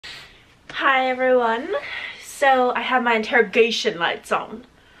Hi everyone. So I have my interrogation lights on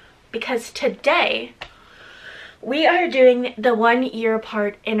because today we are doing the 1 year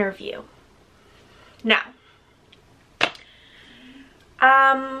apart interview. Now, I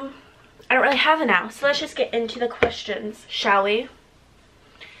don't really have an now, so let's just get into the questions, shall we?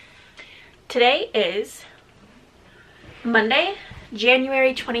 Today is Monday,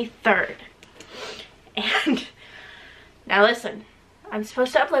 January 23rd. And now listen, I'm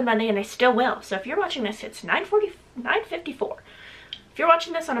supposed to upload Monday and I still will. So if you're watching this, it's 9:54. If you're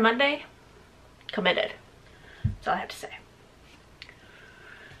watching this on a Monday, committed. That's all I have to say.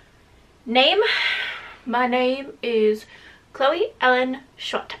 Name. My name is Chloe Ellen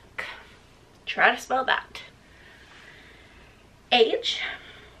Schwattek. Try to spell that. Age.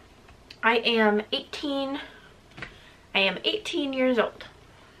 I am 18. I am 18 years old.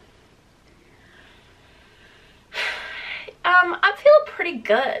 I'm feeling pretty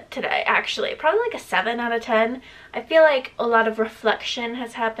good today, actually. Probably like a 7 out of 10. I feel like a lot of reflection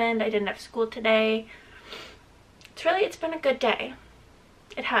has happened. I didn't have school today. It's been a good day.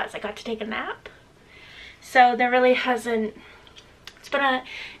 It has. I got to take a nap. So there really hasn't, it's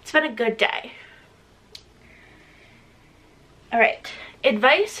been a good day. All right,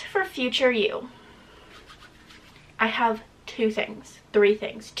 advice for future you. I have two things.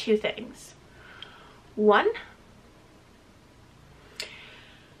 1,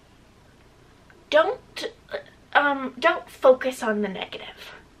 don't focus on the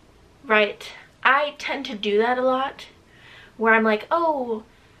negative, right? I tend to do that a lot, where I'm like, oh,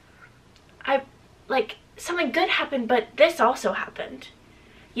 something good happened, but this also happened,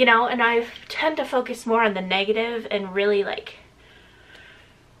 you know, and I tend to focus more on the negative and really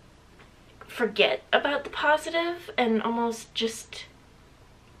forget about the positive, and almost just,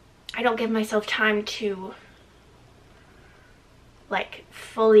 I don't give myself time to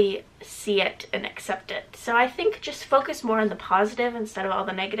fully see it and accept it. So I think just focus more on the positive instead of all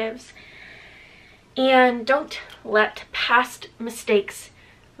the negatives, and don't let past mistakes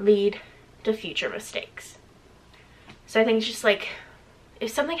lead to future mistakes. So I think it's just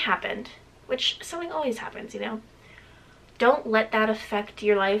if something happened, which something always happens, you know, don't let that affect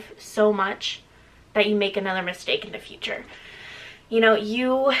your life so much that you make another mistake in the future. You know,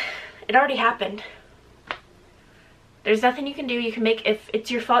 it already happened. There's nothing you can do. You can make, if it's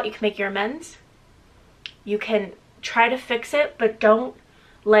your fault, you can make your amends. You can try to fix it, but don't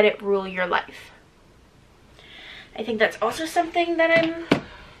let it rule your life. I think that's also something that I'm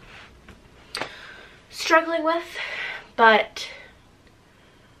struggling with, but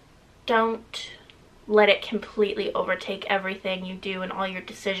don't let it completely overtake everything you do and all your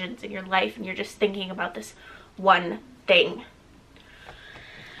decisions in your life, and you're just thinking about this one thing.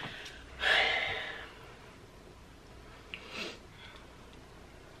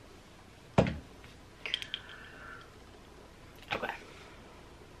 Okay.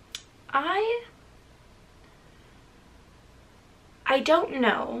 I don't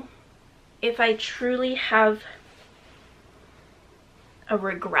know if I truly have a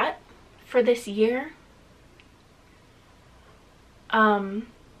regret for this year. I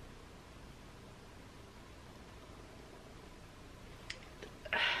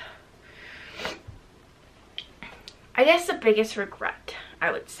guess the biggest regret,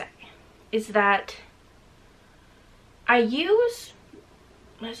 I would say, is that I use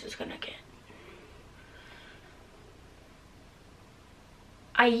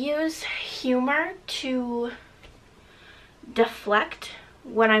humor to deflect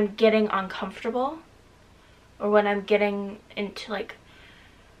when I'm getting uncomfortable, or when I'm getting into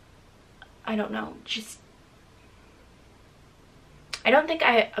I don't know, just, I don't think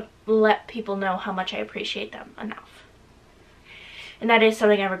I let people know how much I appreciate them enough. And that is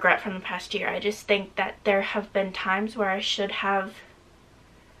something I regret from the past year. I just think that there have been times where I should have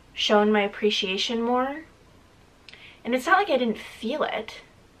shown my appreciation more. And it's not like I didn't feel it,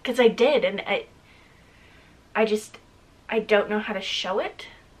 because I did, and I don't know how to show it.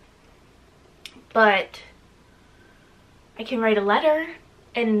 But I can write a letter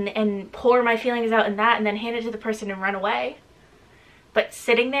and pour my feelings out in that, and then hand it to the person and run away. But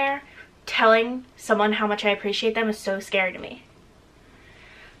sitting there telling someone how much I appreciate them is so scary to me.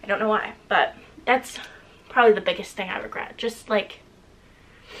 I don't know why, but that's probably the biggest thing I regret. Just I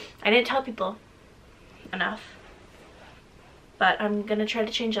didn't tell people enough. But I'm gonna try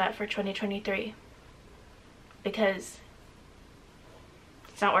to change that for 2023, because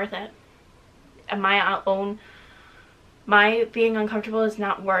it's not worth it. And my being uncomfortable is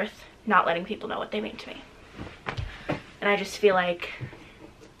not worth not letting people know what they mean to me. And I just feel like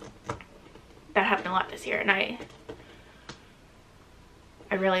that happened a lot this year, and I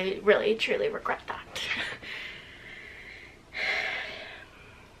I really, really, truly regret that.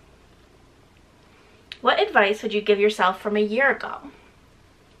 What advice would you give yourself from a year ago?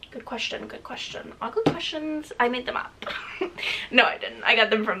 Good question, good question. All good questions. I made them up. No, I didn't. I got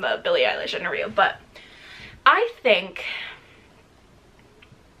them from the Billie Eilish interview. But I think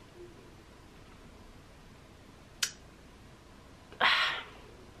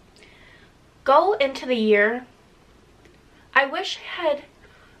go into the year. I wish I had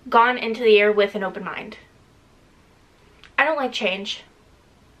gone into the year with an open mind. I don't like change.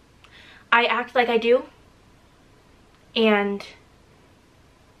 I act like I do, and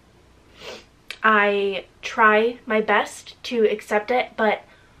I try my best to accept it, but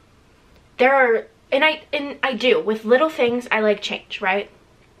there are, and I do, with little things I like change, right?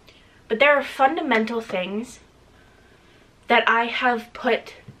 But there are fundamental things that I have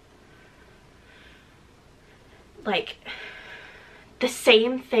put like the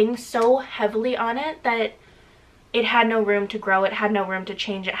same thing so heavily on it that it had no room to grow, it had no room to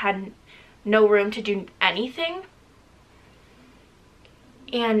change, it had no room to do anything.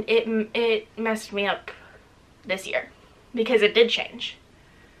 And it messed me up this year because it did change.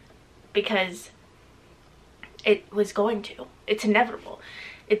 Because it was going to. It's inevitable.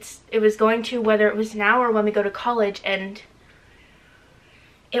 It was going to, whether it was now or when we go to college, and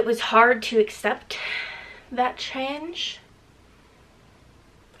it was hard to accept that change.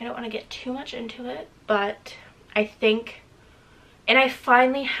 I don't want to get too much into it, but I think, and I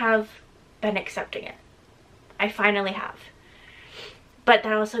finally have been accepting it. I finally have. But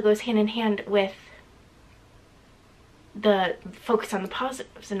that also goes hand in hand with the focus on the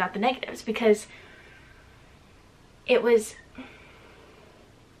positives and not the negatives, because it was,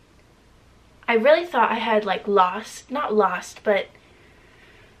 I really thought I had like not lost, but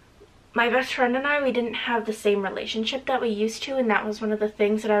my best friend and I, we didn't have the same relationship that we used to, and that was one of the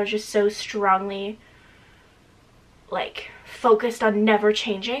things that I was just so strongly like focused on never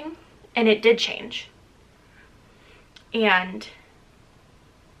changing, and it did change. And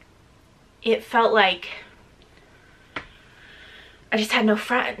it felt like I just had no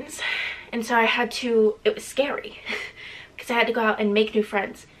friends, and so I had to, it was scary because I had to go out and make new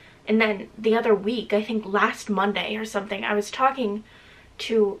friends. And then the other week, I think last Monday or something, I was talking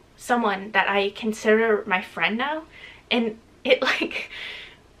to someone that I consider my friend now, and it like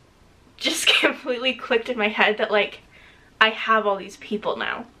just completely clicked in my head that like I have all these people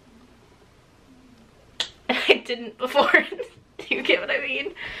now and I didn't before. Do you get what I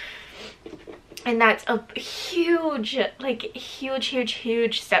mean? And that's a huge, like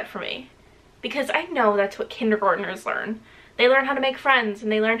huge step for me, because I know that's what kindergartners learn. They learn how to make friends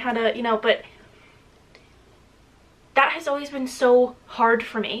and they learn how to, you know, but that has always been so hard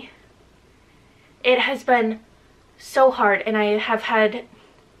for me. It has been so hard, and I have had,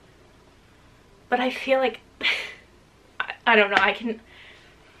 but I feel like, I don't know, I can,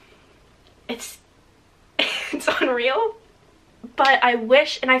 it's unreal. But I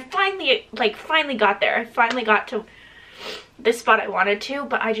wish, and I finally got there. I finally got to this spot I wanted to,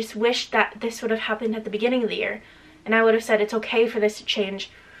 but I just wish that this would have happened at the beginning of the year. And I would have said, it's okay for this to change.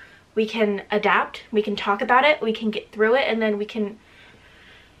 We can adapt, we can talk about it, we can get through it, and then we can,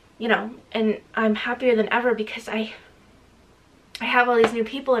 you know, and I'm happier than ever because I have all these new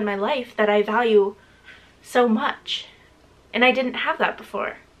people in my life that I value so much. And I didn't have that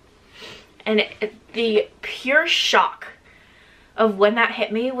before. And the pure shock of when that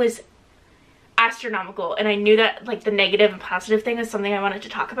hit me was astronomical, and I knew that like the negative and positive thing is something I wanted to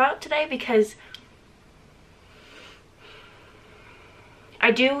talk about today, because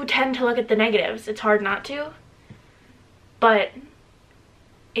I do tend to look at the negatives. It's hard not to, but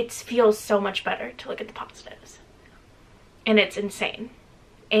it feels so much better to look at the positives, and it's insane.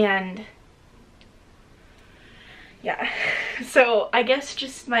 And yeah, so I guess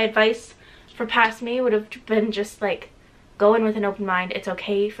just my advice for past me would have been just like, go in with an open mind. It's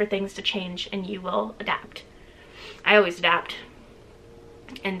okay for things to change, and you will adapt. I always adapt,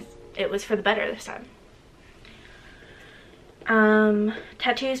 and it was for the better this time.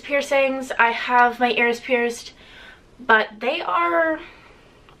 Tattoos, piercings. I have my ears pierced, but they are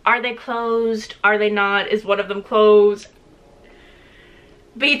they closed? Are they not? Is one of them closed?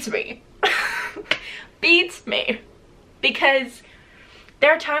 Beats me. Beats me. Because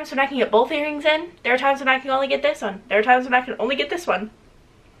there are times when I can get both earrings in. There are times when I can only get this one. There are times when I can only get this one.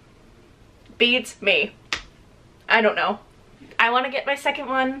 Beats me. I don't know. I want to get my second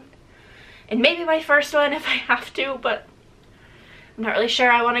one, and maybe my first one if I have to, but I'm not really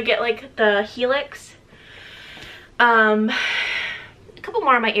sure. I want to get like the helix. A couple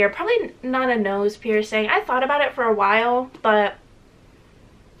more on my ear. Probably not a nose piercing. I thought about it for a while, but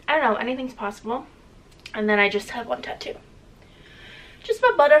I don't know, anything's possible. And then I just have one tattoo. Just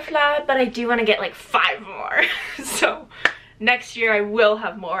my butterfly, but I do want to get like 5 more. So next year I will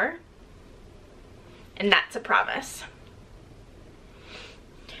have more. And that's a promise.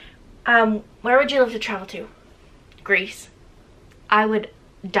 Where would you love to travel to? Greece. I would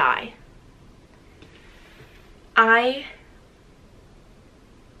die.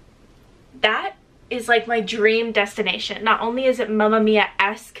 That is like my dream destination. Not only is it Mamma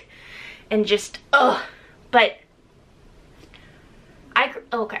Mia-esque and just, ugh, but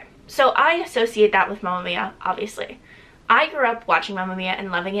okay. So I associate that with Mamma Mia, obviously. I grew up watching Mamma Mia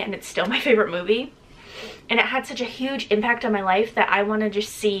and loving it, and it's still my favorite movie. And it had such a huge impact on my life that I want to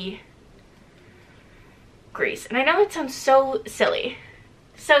just see Greece. And I know it sounds so silly.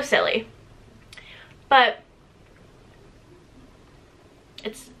 So silly. But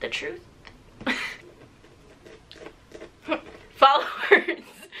it's the truth. Followers.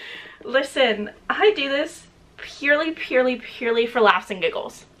 Listen, I do this purely for laughs and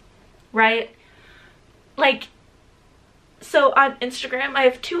giggles. Right? Like, so on Instagram, I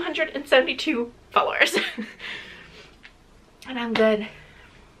have 272 followers. And I'm good.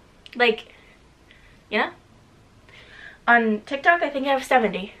 Like, yeah. On TikTok, I think I have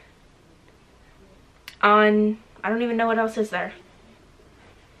 70. On, I don't even know what else is there.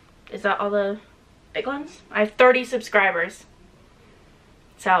 Is that all the big ones? I have 30 subscribers.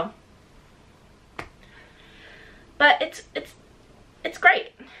 So, but it's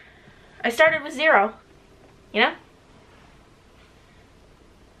great. I started with 0, you know?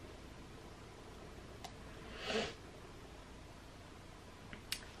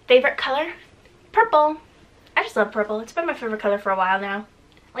 Favorite color? Purple. I just love purple. It's been my favorite color for a while now.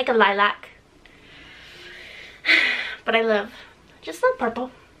 Like a lilac. But I just love purple.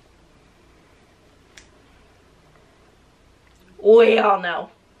 We all know.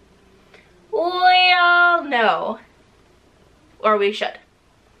 We all know. Or we should.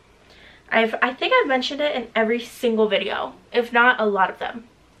 I think I've mentioned it in every single video, if not a lot of them.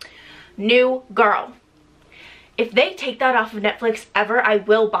 New Girl. If they take that off of Netflix ever, I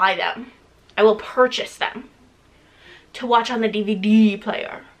will buy them. I will purchase them to watch on the DVD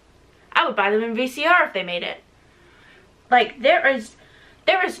player. I would buy them in VCR if they made it. Like, there is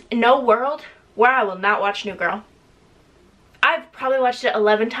no world where I will not watch New Girl. I've probably watched it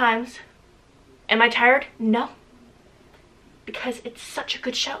 11 times. Am I tired? No. Because it's such a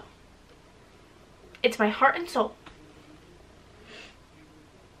good show. It's my heart and soul.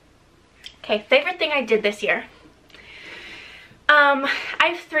 Okay, favorite thing I did this year. I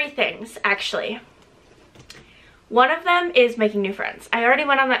have 3 things, actually. One of them is making new friends. I already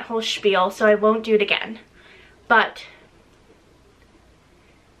went on that whole spiel, so I won't do it again. But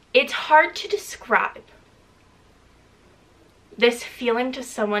it's hard to describe this feeling to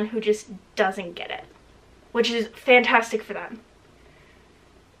someone who just doesn't get it, which is fantastic for them.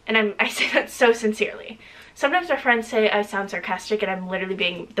 And I say that so sincerely. Sometimes my friends say I sound sarcastic and I'm literally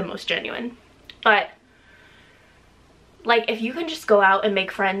being the most genuine. But, like, if you can just go out and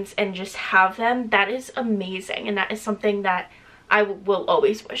make friends and just have them, that is amazing. And that is something that I will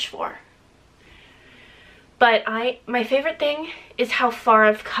always wish for. But my favorite thing is how far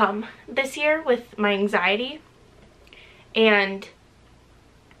I've come this year with my anxiety and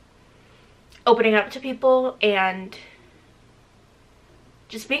opening up to people and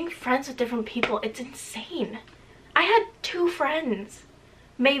just being friends with different people. It's insane. I had 2 friends,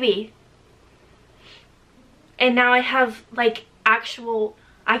 maybe. And now I have, like, actual,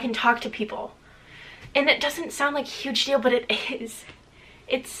 I can talk to people. And it doesn't sound like a huge deal, but it is.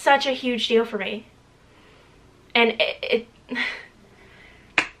 It's such a huge deal for me. And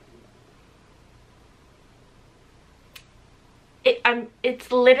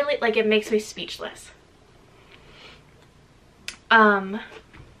it's literally, like, it makes me speechless. And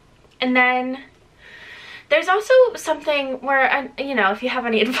then there's also something where, you know, if you have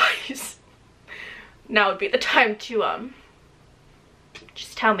any advice, now would be the time to,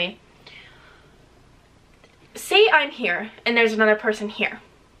 just tell me. Say I'm here and there's another person here.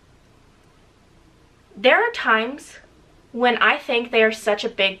 There are times when I think they are such a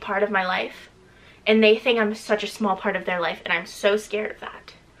big part of my life and they think I'm such a small part of their life, and I'm so scared of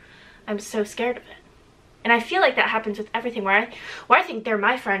that. I'm so scared of it. And I feel like that happens with everything, where I think they're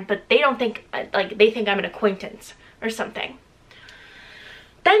my friend, but they don't think, like, they think I'm an acquaintance or something.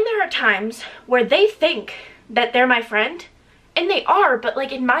 Then there are times where they think that they're my friend, and they are, but,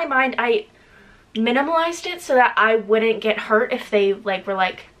 like, in my mind, I minimalized it so that I wouldn't get hurt if they, like, were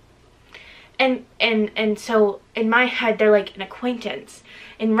like, and so in my head, they're like an acquaintance.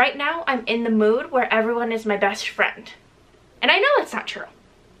 And right now, I'm in the mood where everyone is my best friend. And I know that's not true.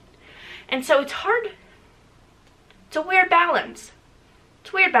 And so it's hard. It's a weird balance.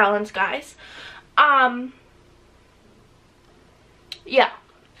 It's a weird balance, guys. Yeah.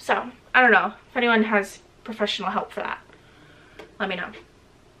 So, I don't know. If anyone has professional help for that, let me know.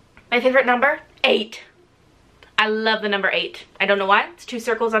 My favorite number? 8. I love the number 8. I don't know why. It's 2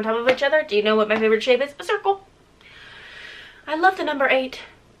 circles on top of each other. Do you know what my favorite shape is? A circle. I love the number 8.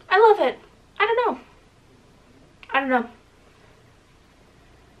 I love it. I don't know. I don't know.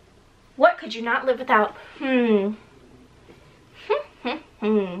 What could you not live without?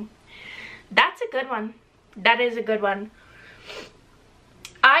 That's a good one. That is a good one.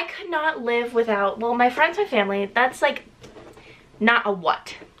 I could not live without, well, my friends, my family. That's like not a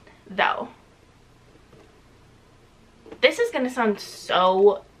what, though. This is gonna sound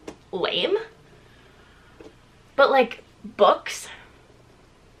so lame, but like books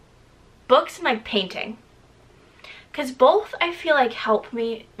and like painting, because both I feel like help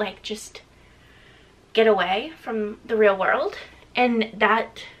me like just get away from the real world, and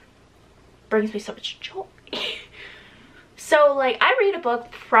that brings me so much joy. So like I read a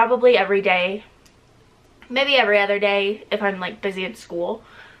book probably every day, maybe every other day if I'm like busy at school,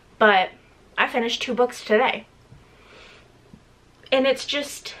 but I finished 2 books today. And it's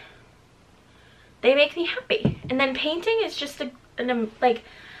just, they make me happy. And then painting is just like,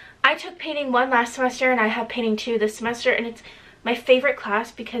 I took painting 1 last semester and I have painting 2 this semester, and it's my favorite class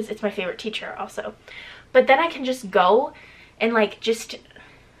because it's my favorite teacher also. But then I can just go and like just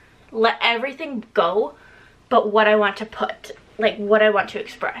let everything go but what I want to put, like what I want to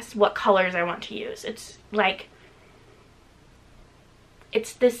express, what colors I want to use. It's like,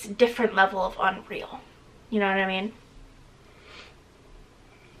 it's this different level of unreal. You know what I mean?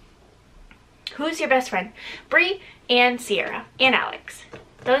 Who's your best friend? Bree and Sierra and Alex.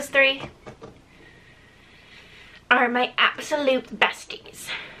 Those 3 are my absolute besties.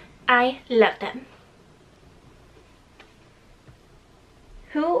 I love them.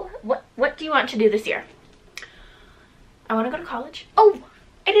 What do you want to do this year? I want to go to college. Oh,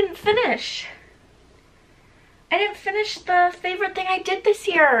 I didn't finish. I didn't finish the favorite thing I did this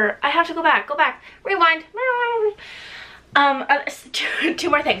year. I have to go back, rewind. 2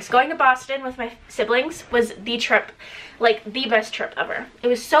 more things. Going to Boston with my siblings was the trip, like the best trip ever. It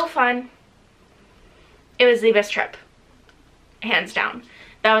was so fun. It was the best trip, hands down.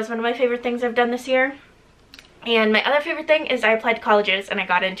 That was one of my favorite things I've done this year. And my other favorite thing is I applied to colleges and I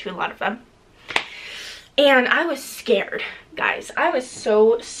got into a lot of them. And I was scared, guys. I was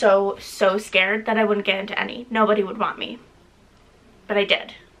so scared that I wouldn't get into any. Nobody would want me. But I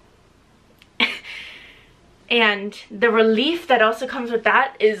did. And the relief that also comes with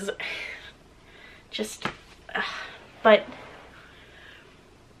that is just, but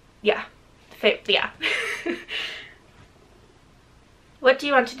yeah, yeah. What do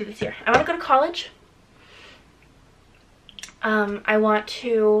you want to do this year? I want to go to college. I want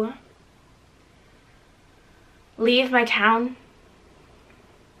to leave my town.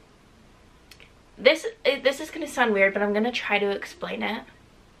 This is gonna sound weird, but I'm gonna try to explain it.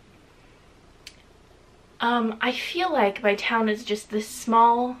 I feel like my town is just this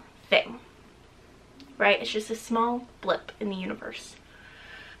small thing, right? It's just a small blip in the universe.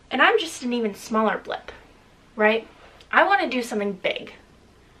 And I'm just an even smaller blip, right? I want to do something big.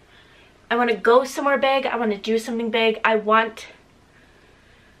 I want to go somewhere big. I want to do something big. I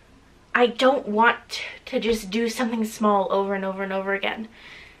don't want to just do something small over and over and over again.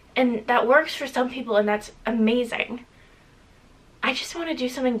 And that works for some people, and that's amazing. I just want to do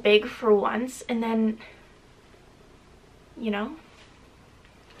something big for once, and then, you know,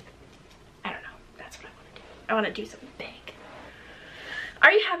 I don't know. That's what I want to do. I want to do something big.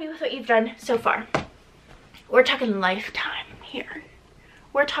 Are you happy with what you've done so far? We're talking lifetime here.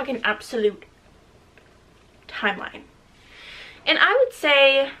 We're talking absolute timeline. And I would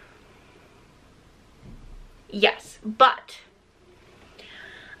say yes, but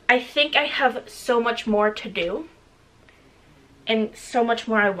I think I have so much more to do, and so much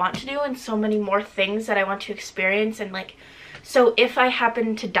more I want to do, and so many more things that I want to experience. And like, so if I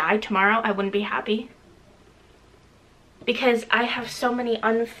happen to die tomorrow, I wouldn't be happy, because I have so many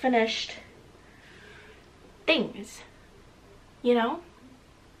unfinished things, you know?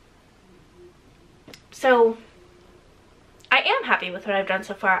 So I am happy with what I've done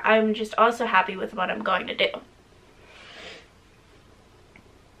so far. I'm just also happy with what I'm going to do.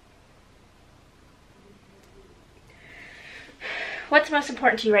 What's most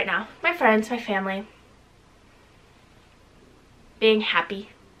important to you right now? My friends, my family. Being happy.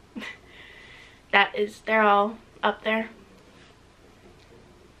 They're all up there.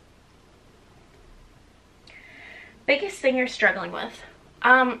 Biggest thing you're struggling with?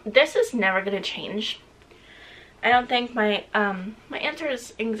 This is never gonna change. I don't think my answer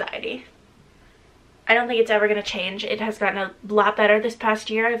is anxiety. I don't think it's ever gonna change. It has gotten a lot better this past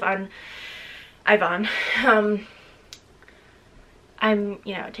year. I'm,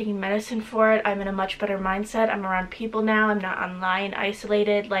 you know, taking medicine for it. I'm in a much better mindset. I'm around people now. I'm not online,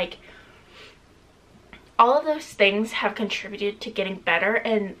 isolated. Like, all of those things have contributed to getting better.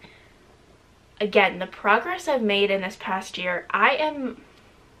 And again, the progress I've made in this past year, I am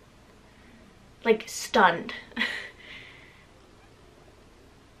like stunned.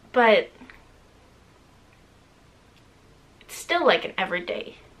 But it's still like an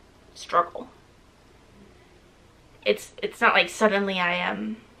everyday struggle. It's not like suddenly I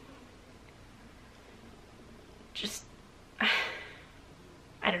am just,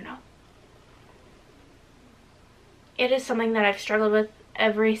 I don't know. It is something that I've struggled with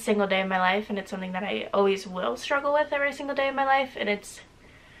every single day of my life, and it's something that I always will struggle with every single day of my life, and it's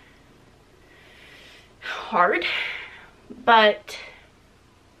hard, but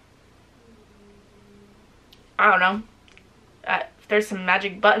I don't know. If there's some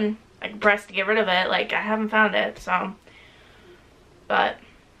magic button I can press to get rid of it, like, I haven't found it, so. But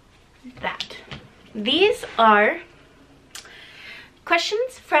that. These are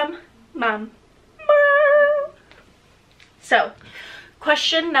questions from Mom. So,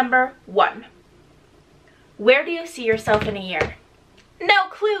 question number 1. Where do you see yourself in a year? No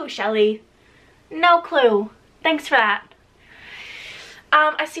clue, Shelly. No clue. Thanks for that.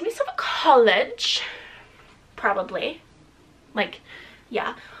 I see myself at college. Probably. Like,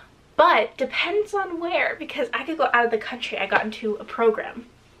 yeah. But depends on where, because I could go out of the country. I got into a program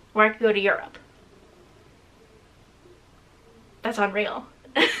where I could go to Europe. That's unreal.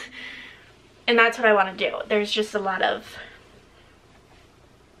 And that's what I want to do. There's just a lot of,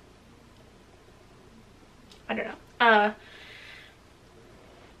 I don't know.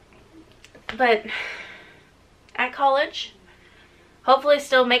 But at college, hopefully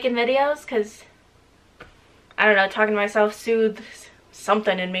still making videos, because, I don't know, talking to myself soothes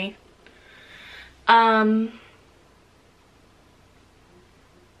something in me. I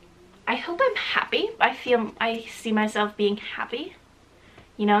hope I'm happy. I see myself being happy.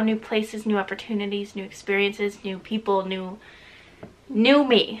 You know, new places, new opportunities, new experiences, new people, new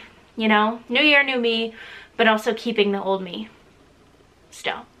me. You know, new year, new me, but also keeping the old me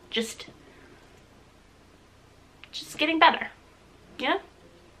still. Just getting better. Yeah?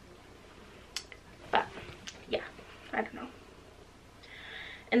 But, yeah, I don't know.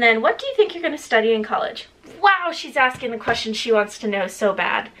 And then, what do you think you're going to study in college? Wow, she's asking the question she wants to know so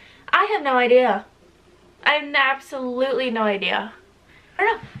bad. I have no idea. I have absolutely no idea. I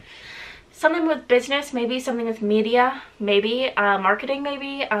don't know. Something with business, maybe something with media, maybe marketing,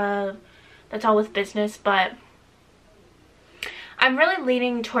 maybe. That's all with business, but I'm really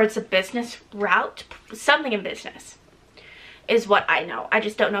leaning towards a business route. Something in business is what I know. I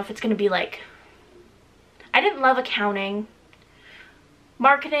just don't know if it's going to be like, I didn't love accounting.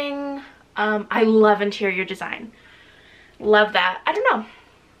 Marketing, I love interior design. Love that. I don't know.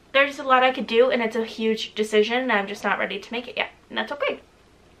 There's a lot I could do, and it's a huge decision, and I'm just not ready to make it yet, and that's okay.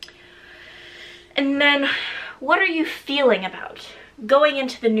 And then, what are you feeling about going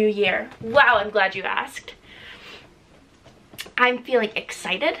into the new year? Wow, I'm glad you asked. I'm feeling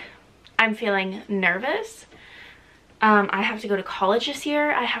excited. I'm feeling nervous. I have to go to college this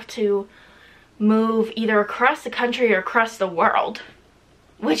year. I have to move either across the country or across the world,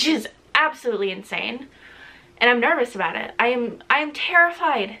 which is absolutely insane. And I'm nervous about it. I am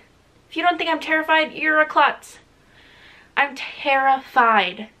terrified. If you don't think I'm terrified, you're a klutz. I'm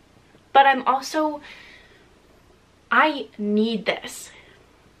terrified. But I'm also, I need this.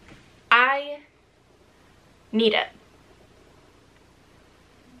 I need it.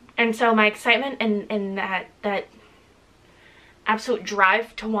 And so my excitement and that absolute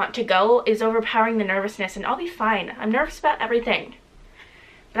drive to want to go is overpowering the nervousness, and I'll be fine. I'm nervous about everything.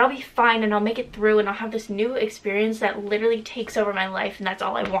 But I'll be fine, and I'll make it through, and I'll have this new experience that literally takes over my life, and that's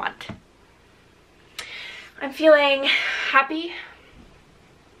all I want. I'm feeling happy.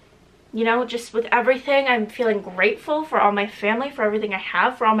 You know, just with everything. I'm feeling grateful for all my family, for everything I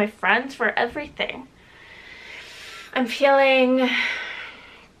have, for all my friends, for everything. I'm feeling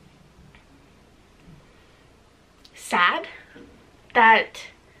sad that,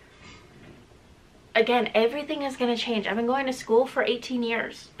 again, everything is going to change. I've been going to school for 18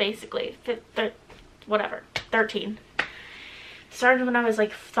 years, basically. 13. Started when I was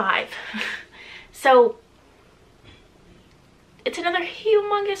like 5. So, it's another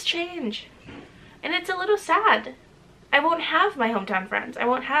humongous change. And it's a little sad. I won't have my hometown friends. I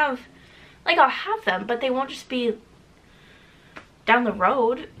won't have, like, I'll have them, but they won't just be down the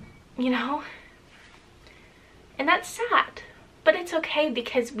road, you know? And that's sad. But it's okay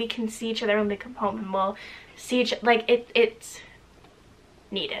because we can see each other when we come home, and we'll see each, like, it's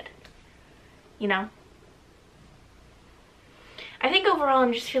needed, you know? I think overall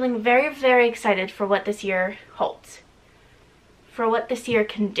I'm just feeling very, very excited for what this year holds. For what this year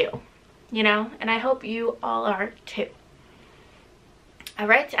can do, you know? And I hope you all are too.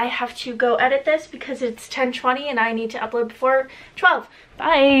 Alright, I have to go edit this because it's 10:20 and I need to upload before 12.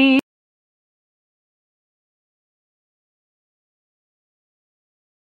 Bye!